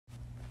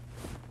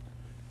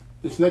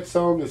This next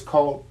song is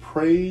called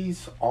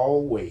Praise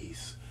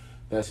Always.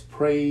 That's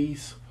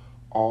Praise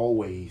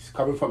Always.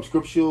 Coming from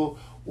Scripture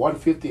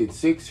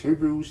 150:6,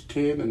 Hebrews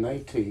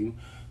 10:19,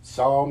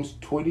 Psalms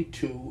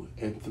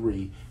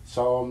 22:3,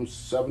 Psalms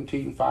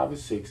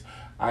 17:5-6,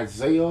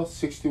 Isaiah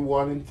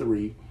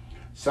 61:3,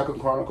 2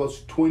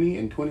 Chronicles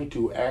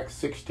 20:22, Acts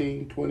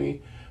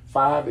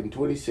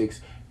 16:25-26,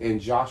 and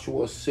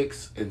Joshua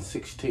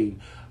 6:16.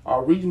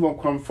 Our reading will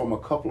come from a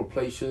couple of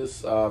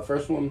places.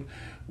 First one,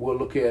 we'll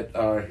look at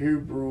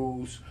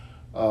Hebrews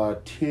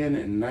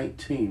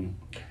 10:19.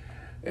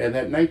 And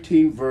that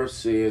 19th verse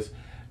says,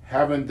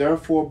 having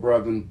therefore,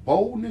 brethren,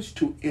 boldness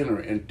to enter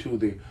into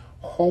the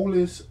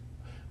holiest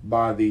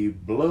by the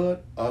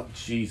blood of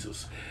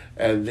Jesus.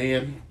 And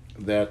then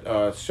that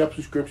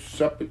second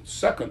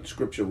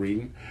scripture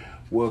reading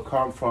will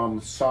come from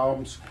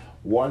Psalms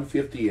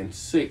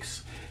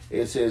 150:6.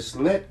 It says,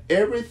 let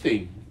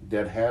everything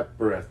that hath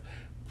breath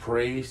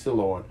praise the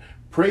Lord.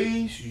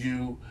 Praise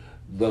you,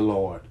 the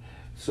Lord.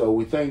 So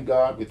we thank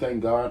God. We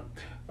thank God.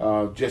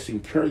 Just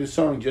encourage the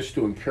song, just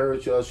to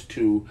encourage us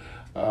to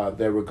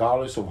that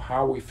regardless of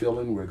how we're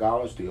feeling,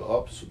 regardless of the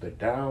ups, the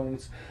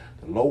downs,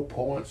 the low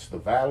points, the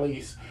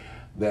valleys,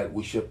 that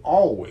we should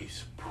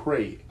always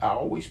pray. I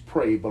always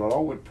pray, but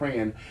along with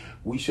praying,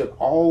 we should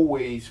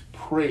always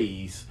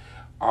praise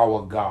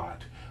our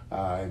God.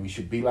 And we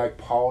should be like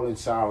Paul and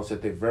Silas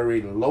at their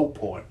very low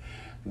point.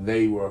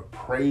 They were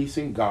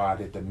praising God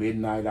at the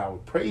midnight hour,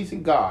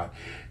 praising God,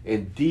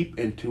 and deep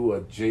into a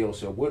jail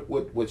cell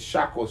with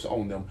shackles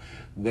on them.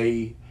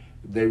 They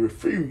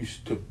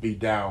refused to be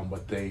down,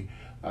 but they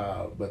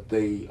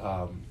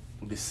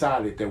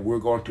decided that we're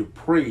going to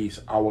praise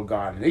our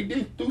God, and they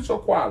did do so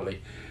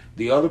quietly.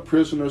 The other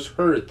prisoners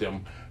heard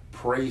them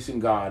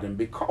praising God, and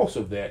because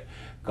of that,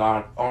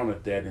 God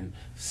honored that and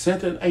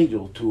sent an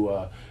angel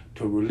to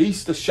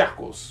release the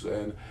shackles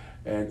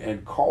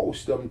and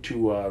cause them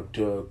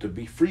to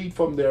be freed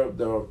from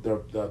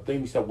the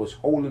things that was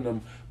holding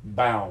them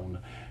bound.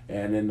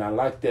 And then I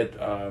like that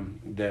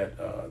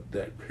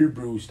that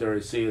Hebrews there,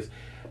 it says,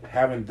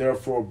 having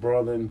therefore,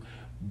 brethren,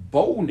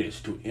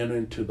 boldness to enter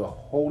into the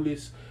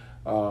holiest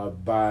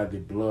by the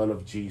blood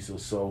of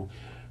Jesus. So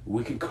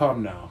we can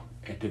come now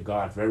into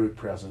God's very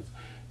presence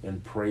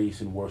and praise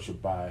and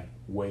worship by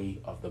way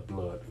of the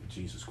blood of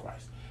Jesus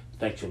Christ.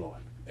 Thank you, Lord.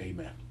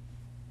 Amen.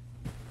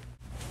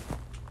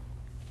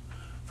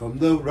 From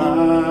the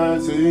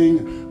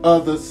rising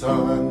of the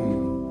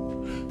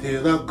sun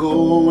till the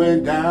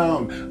going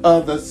down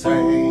of the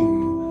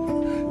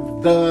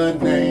same, the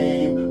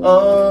name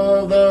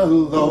of the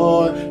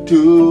Lord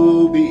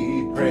to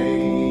be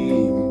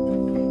praised.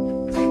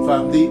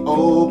 From the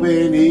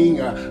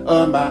opening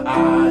of my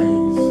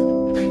eyes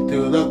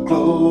to the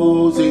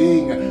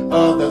closing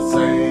of the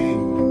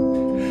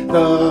same,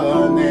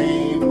 the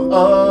name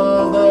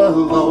of the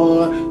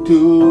Lord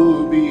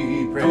to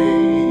be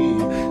praised.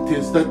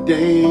 'Tis the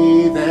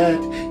day that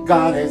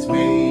God has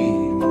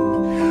made.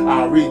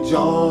 I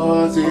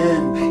rejoice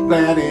and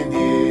glad in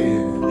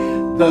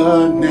it.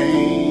 The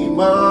name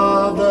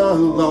of the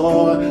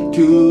Lord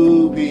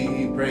to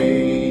be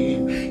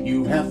praised.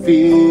 You have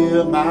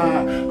filled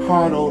my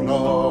heart, O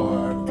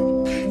Lord.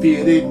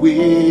 Fill it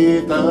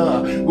with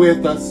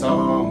a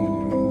song.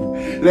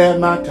 Let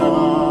my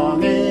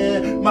tongue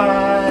and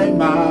my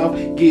mouth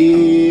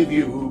give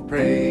you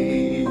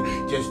praise.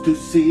 Just to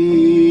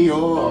see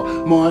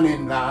your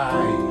morning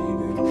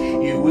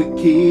light, you would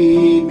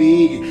keep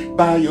me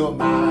by your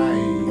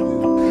might.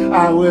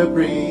 I will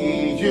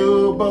praise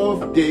you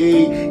both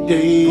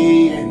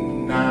day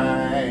and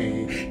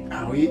night.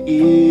 Now it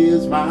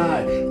is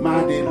my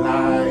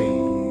delight.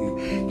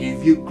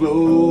 Give you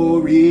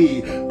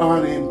glory,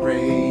 honor, and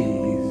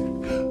praise.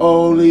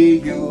 Only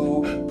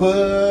you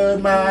put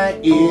my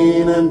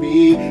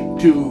enemy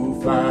to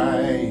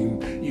flight.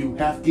 You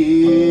have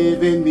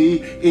given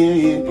me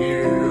an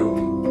ear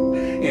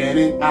and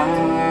an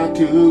eye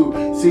to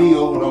see,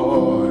 oh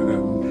Lord.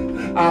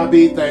 I'll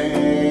be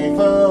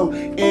thankful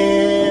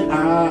and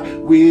I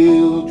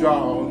will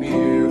draw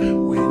near.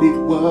 When it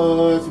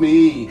was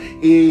me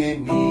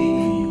in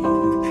need,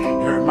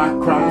 hear my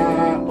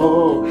cry,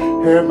 oh,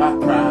 hear my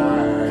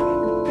cry.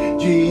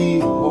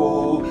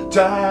 Jehovah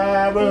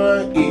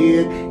Jireh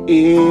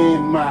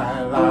in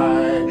my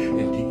life.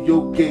 And to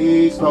your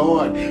gates,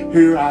 Lord,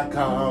 here I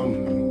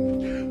come.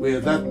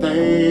 With a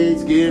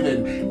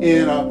thanksgiving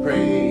and a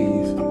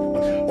praise,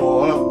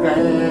 all of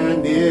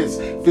gladness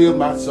fill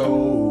my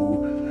soul.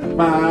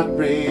 My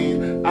praise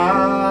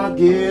I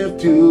give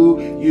to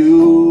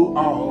you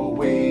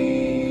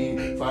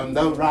always. From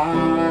the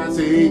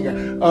rising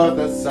of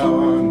the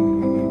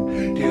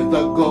sun till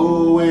the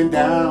going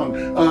down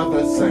of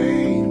the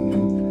same,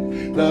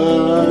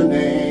 the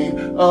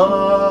name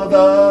of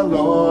the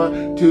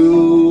Lord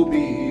to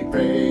be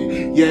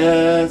praised.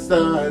 Yes,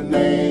 the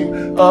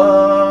name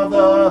of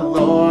the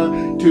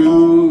Lord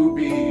to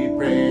be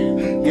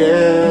praised.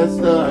 Yes,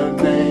 the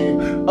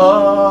name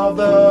of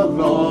the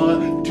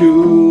Lord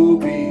to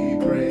be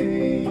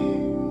praised.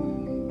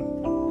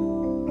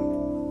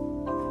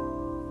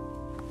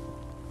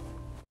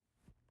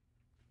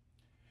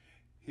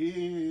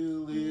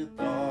 healeth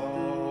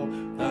all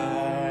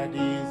thy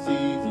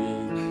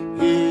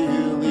diseases,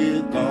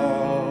 healeth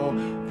all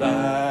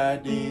thy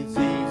diseases.